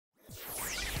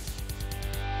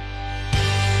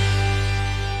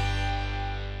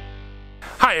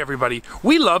Hi everybody,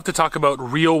 we love to talk about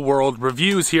real world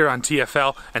reviews here on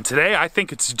TFL, and today I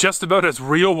think it's just about as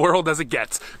real world as it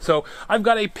gets. So I've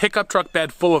got a pickup truck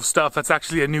bed full of stuff. That's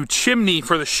actually a new chimney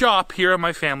for the shop here on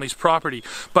my family's property.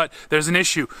 But there's an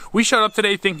issue. We showed up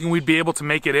today thinking we'd be able to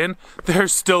make it in.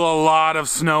 There's still a lot of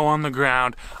snow on the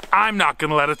ground. I'm not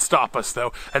gonna let it stop us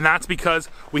though, and that's because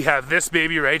we have this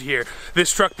baby right here.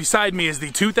 This truck beside me is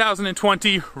the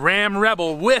 2020 Ram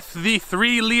Rebel with the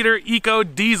 3-liter Eco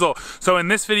Diesel. So in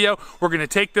this video, we're gonna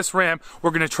take this Ram,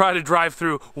 we're gonna try to drive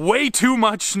through way too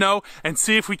much snow and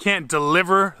see if we can't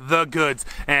deliver the goods.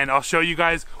 And I'll show you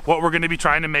guys what we're gonna be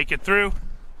trying to make it through.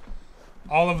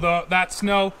 All of that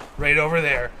snow right over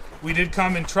there. We did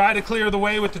come and try to clear the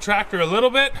way with the tractor a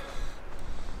little bit,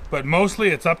 but mostly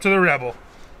it's up to the Rebel.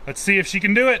 Let's see if she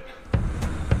can do it.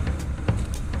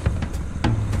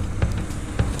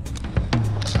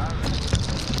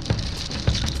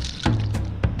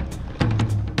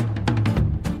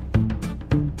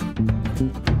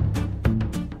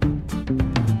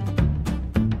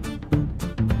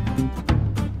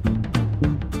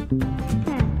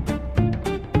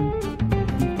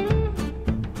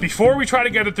 Before we try to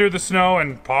get it through the snow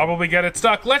and probably get it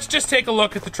stuck, let's just take a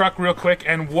look at the truck real quick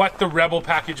and what the Rebel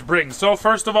package brings. So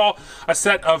first of all, a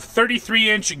set of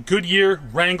 33-inch Goodyear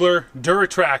Wrangler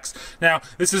Duratracs. Now,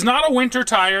 this is not a winter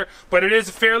tire, but it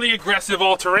is fairly aggressive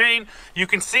all-terrain. You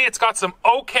can see it's got some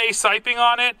okay siping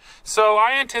on it, so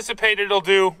I anticipate it'll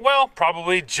do, well,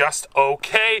 probably just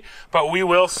okay, but we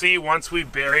will see once we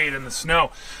bury it in the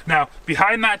snow. Now,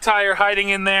 behind that tire, hiding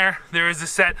in there, there is a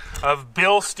set of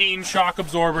Bilstein shock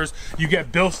absorbers. You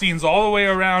get Bilsteins all the way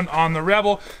around on the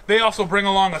Rebel. They also bring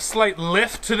along a slight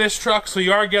lift to this truck, so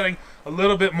you are getting a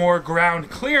little bit more ground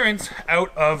clearance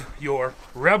out of your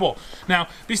Rebel. Now,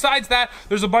 besides that,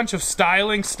 there's a bunch of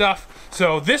styling stuff.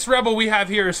 So this Rebel we have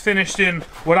here is finished in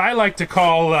what I like to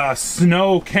call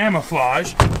snow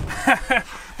camouflage.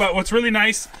 But what's really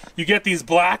nice, you get these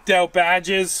blacked out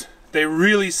badges. They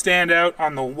really stand out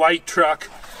on the white truck.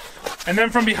 And then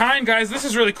from behind, guys, this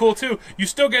is really cool too. You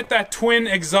still get that twin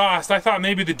exhaust. I thought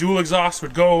maybe the dual exhaust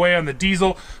would go away on the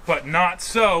diesel, but not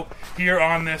so here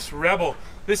on this Rebel.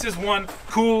 This is one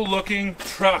cool looking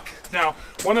truck. Now,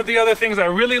 one of the other things I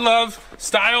really love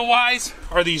style-wise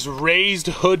are these raised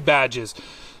hood badges.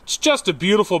 It's just a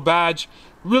beautiful badge.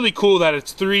 Really cool that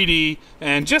it's 3D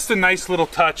and just a nice little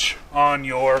touch on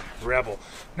your Rebel.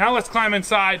 Now let's climb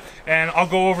inside and I'll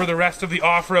go over the rest of the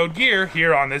off-road gear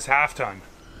here on this half-ton.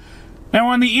 Now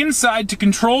on the inside, to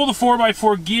control the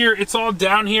 4x4 gear, it's all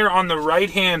down here on the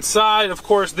right-hand side. Of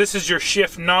course, this is your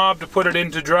shift knob to put it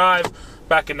into drive,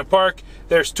 back into park.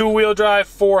 There's 2-wheel drive,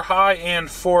 4 high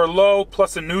and 4 low,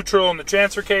 plus a neutral in the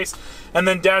transfer case. And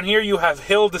then down here you have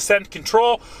hill descent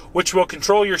control, which will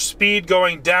control your speed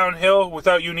going downhill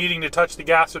without you needing to touch the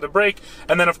gas or the brake.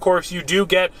 And then of course you do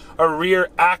get a rear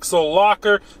axle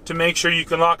locker to make sure you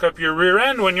can lock up your rear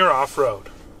end when you're off-road.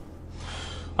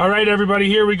 All right, everybody,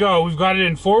 here we go. We've got it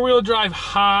in 4-wheel drive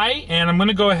high, and I'm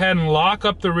gonna go ahead and lock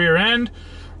up the rear end.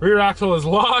 Rear axle is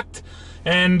locked,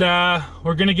 and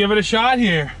we're gonna give it a shot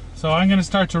here. So I'm gonna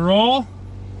start to roll.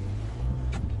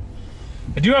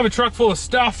 I do have a truck full of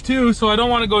stuff too, so I don't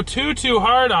wanna go too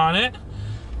hard on it.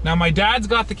 Now my dad's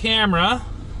got the camera.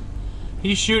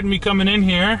 He's shooting me coming in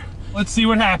here. Let's see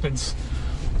what happens.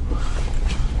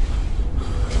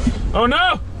 Oh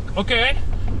no, okay,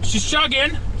 she's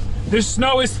chugging. This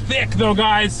snow is thick though,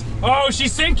 guys. Oh,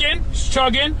 she's sinking, she's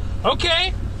chugging.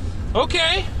 Okay,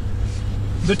 okay.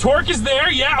 The torque is there,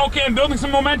 yeah, okay, I'm building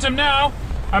some momentum now.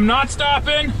 I'm not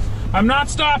stopping, I'm not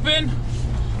stopping.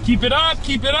 Keep it up,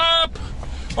 keep it up.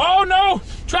 Oh no,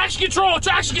 traction control,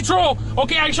 traction control.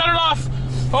 Okay, I shut it off.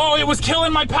 Oh, it was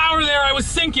killing my power there, I was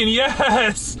sinking,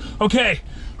 yes. Okay,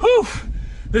 whew.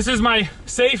 This is my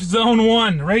safe zone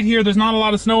 1. Right here, there's not a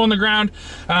lot of snow on the ground,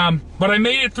 but I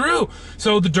made it through.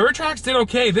 So the Duratracs did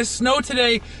okay. This snow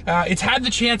today, it's had the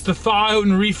chance to thaw out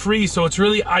and refreeze, so it's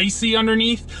really icy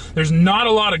underneath. There's not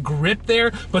a lot of grip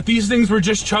there, but these things were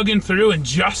just chugging through and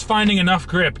just finding enough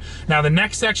grip. Now the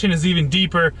next section is even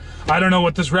deeper. I don't know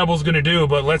what this Rebel's gonna do,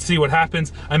 but let's see what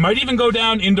happens. I might even go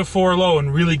down into 4 low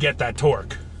and really get that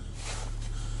torque.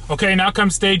 Okay, now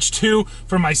comes stage 2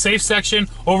 from my safe section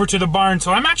over to the barn.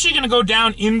 So I'm actually gonna go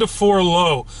down into 4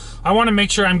 low. I wanna make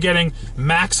sure I'm getting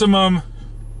maximum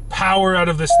power out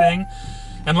of this thing.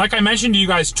 And like I mentioned to you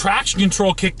guys, traction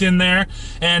control kicked in there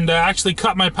and actually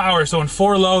cut my power. So in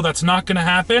 4 low, that's not gonna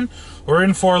happen. We're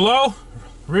in 4 low,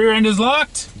 rear end is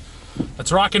locked.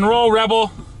 Let's rock and roll,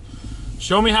 Rebel.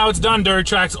 Show me how it's done,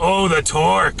 Duratracs. Oh, the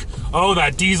torque. Oh,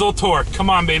 that diesel torque. Come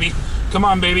on, baby. Come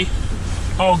on, baby.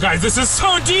 Oh, guys, this is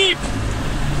so deep.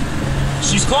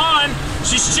 She's clawing.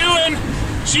 She's chewing.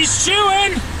 She's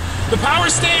chewing. The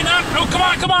power's staying up. No, come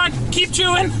on, come on. Keep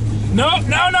chewing. No,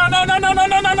 no, no, no, no, no, no,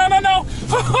 no, no, no, no, no.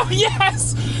 Oh,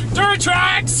 yes.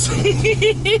 Duratrax.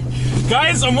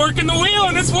 Guys, I'm working the wheel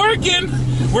and it's working.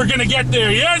 We're gonna get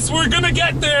there. Yes, we're gonna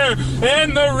get there.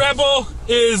 And the Rebel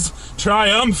is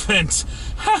triumphant.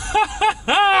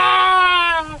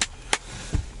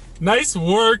 Nice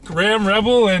work, Ram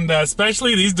Rebel, and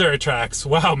especially these Duratrax.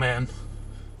 Wow, man.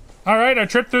 All right, our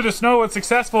trip through the snow was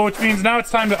successful, which means now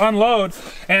it's time to unload.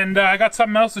 And I got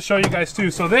something else to show you guys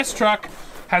too. So this truck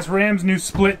has Ram's new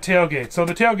split tailgate. So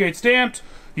the tailgate's damped,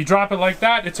 you drop it like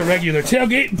that, it's a regular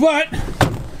tailgate, but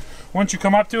once you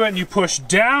come up to it and you push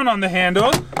down on the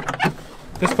handle,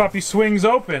 this puppy swings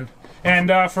open. And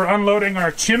for unloading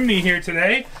our chimney here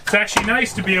today, it's actually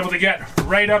nice to be able to get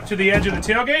right up to the edge of the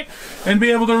tailgate and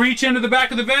be able to reach into the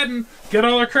back of the bed and get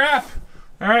all our crap.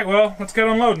 All right, well, let's get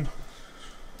unloading.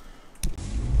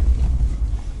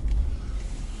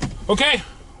 Okay,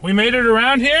 we made it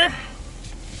around here.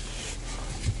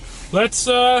 Let's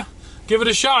give it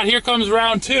a shot. Here comes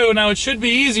round two. Now it should be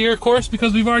easier, of course,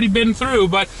 because we've already been through,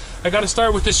 but I gotta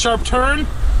start with this sharp turn.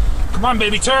 Come on,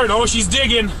 baby, turn. Oh, she's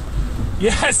digging.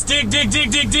 Yes, dig, dig,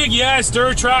 dig, dig, dig. Yes,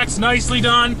 Duratrax, nicely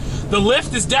done. The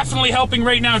lift is definitely helping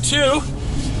right now too.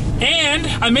 And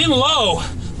I'm in low,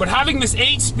 but having this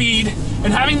 8-speed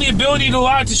and having the ability to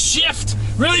allow it to shift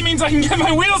really means I can get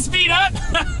my wheel speed up.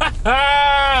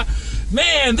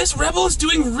 Man, this Rebel is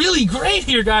doing really great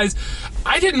here, guys.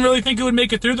 I didn't really think it would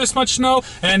make it through this much snow,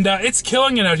 and it's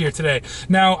killing it out here today.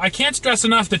 Now, I can't stress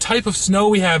enough the type of snow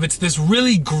we have. It's this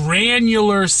really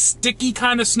granular, sticky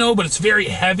kind of snow, but it's very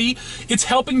heavy. It's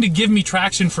helping to give me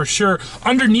traction for sure.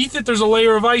 Underneath it, there's a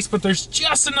layer of ice, but there's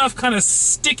just enough kind of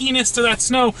stickiness to that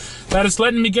snow that it's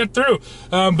letting me get through.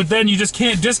 But then you just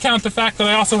can't discount the fact that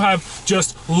I also have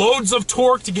just loads of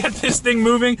torque to get this thing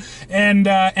moving, and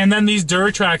then these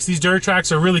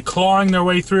Duratrax are really clawing their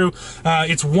way through.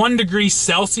 It's 1 degree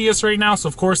Celsius right now, so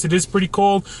of course it is pretty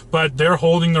cold, but they're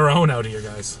holding their own out here,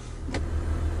 guys.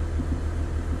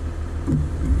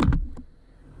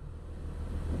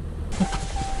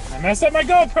 I messed up my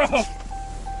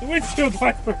GoPro! The windshield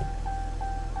wiper!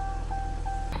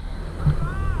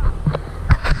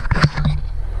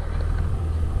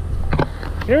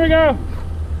 Here we go!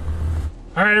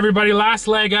 Alright everybody, last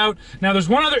leg out. Now there's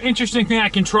one other interesting thing I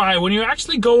can try. When you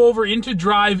actually go over into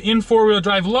drive in 4-wheel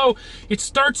drive low, it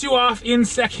starts you off in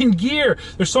 2nd gear.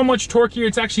 There's so much torque here,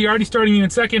 it's actually already starting you in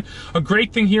 2nd. A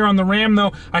great thing here on the Ram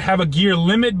though, I have a gear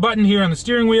limit button here on the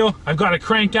steering wheel. I've got it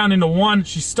cranked down into 1.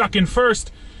 She's stuck in 1st.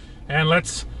 And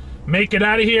let's make it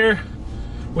out of here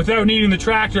without needing the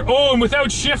tractor. Oh, and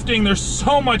without shifting, there's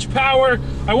so much power.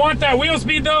 I want that wheel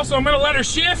speed though, so I'm gonna let her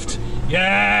shift.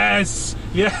 Yes!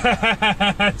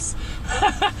 Yes!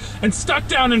 And stuck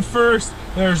down in 1st,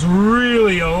 there's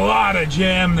really a lot of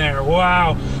jam there.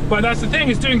 Wow. But that's the thing,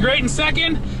 it's doing great in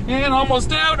 2nd, and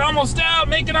almost out,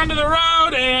 make it onto the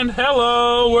road, and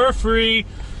hello, we're free.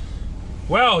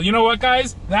 Well, you know what,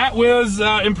 guys? That was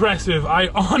impressive. I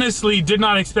honestly did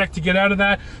not expect to get out of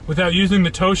that without using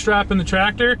the tow strap in the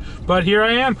tractor, but here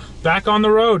I am, back on the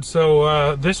road.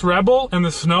 So this Rebel and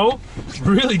the snow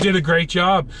really did a great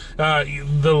job.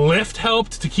 The lift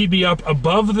helped to keep me up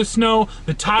above the snow.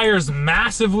 The tires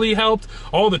massively helped.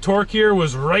 All the torque here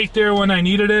was right there when I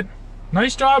needed it.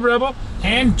 Nice job, Rebel.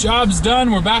 And job's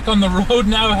done. We're back on the road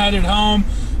now, headed home.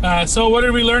 So what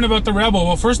did we learn about the Rebel?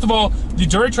 Well, first of all, the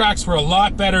Duratrax were a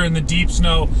lot better in the deep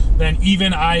snow than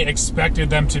even I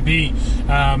expected them to be.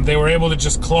 They were able to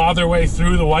just claw their way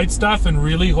through the white stuff and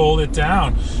really hold it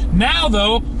down. Now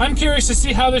though, I'm curious to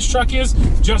see how this truck is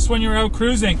just when you're out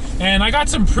cruising. And I got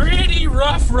some pretty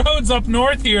rough roads up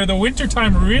north here. The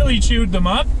wintertime really chewed them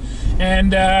up.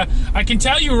 And I can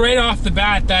tell you right off the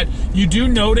bat that you do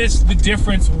notice the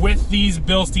difference with these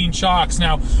Bilstein shocks.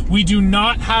 Now, we do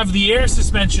not have the air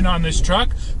suspension on this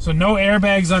truck, so no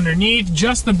airbags underneath,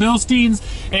 just the Bilsteins,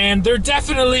 and they're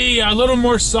definitely a little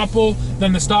more supple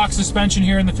than the stock suspension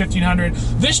here in the 1500.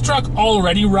 This truck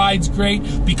already rides great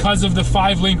because of the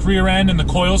 5-link rear end and the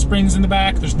coil springs in the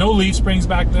back. There's no leaf springs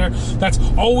back there. That's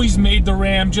always made the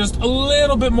Ram just a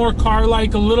little bit more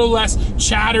car-like, a little less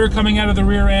chatter coming out of the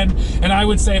rear end. And I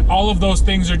would say all of those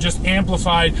things are just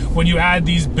amplified when you add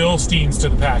these Bilsteins to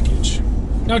the package.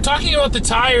 Now, talking about the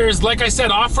tires, like I said,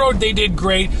 off-road they did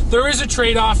great. There is a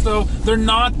trade-off though. They're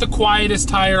not the quietest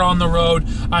tire on the road.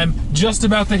 I'm just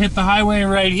about to hit the highway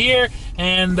right here,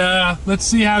 and let's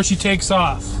see how she takes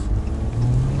off.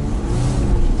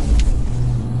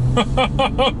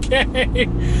 Okay.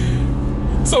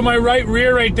 So my right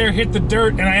rear right there hit the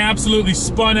dirt and I absolutely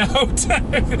spun out.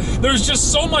 There's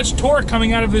just so much torque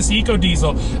coming out of this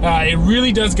EcoDiesel. It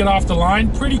really does get off the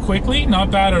line pretty quickly, not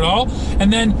bad at all.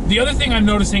 And then the other thing I'm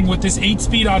noticing with this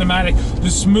 8-speed automatic, the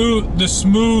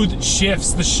smooth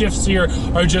shifts, the shifts here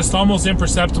are just almost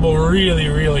imperceptible. Really,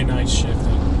 really nice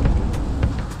shifting.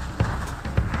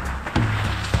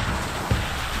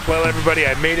 Well, everybody,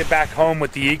 I made it back home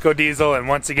with the EcoDiesel, and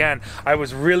once again, I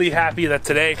was really happy that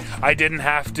today I didn't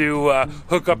have to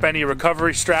hook up any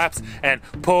recovery straps and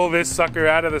pull this sucker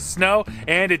out of the snow,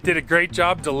 and it did a great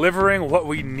job delivering what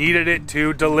we needed it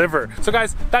to deliver. So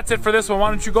guys, that's it for this one. Why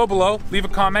don't you go below, leave a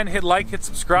comment, hit like, hit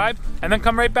subscribe, and then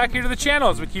come right back here to the channel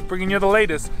as we keep bringing you the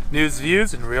latest news,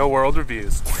 views, and real world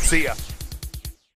reviews. See ya.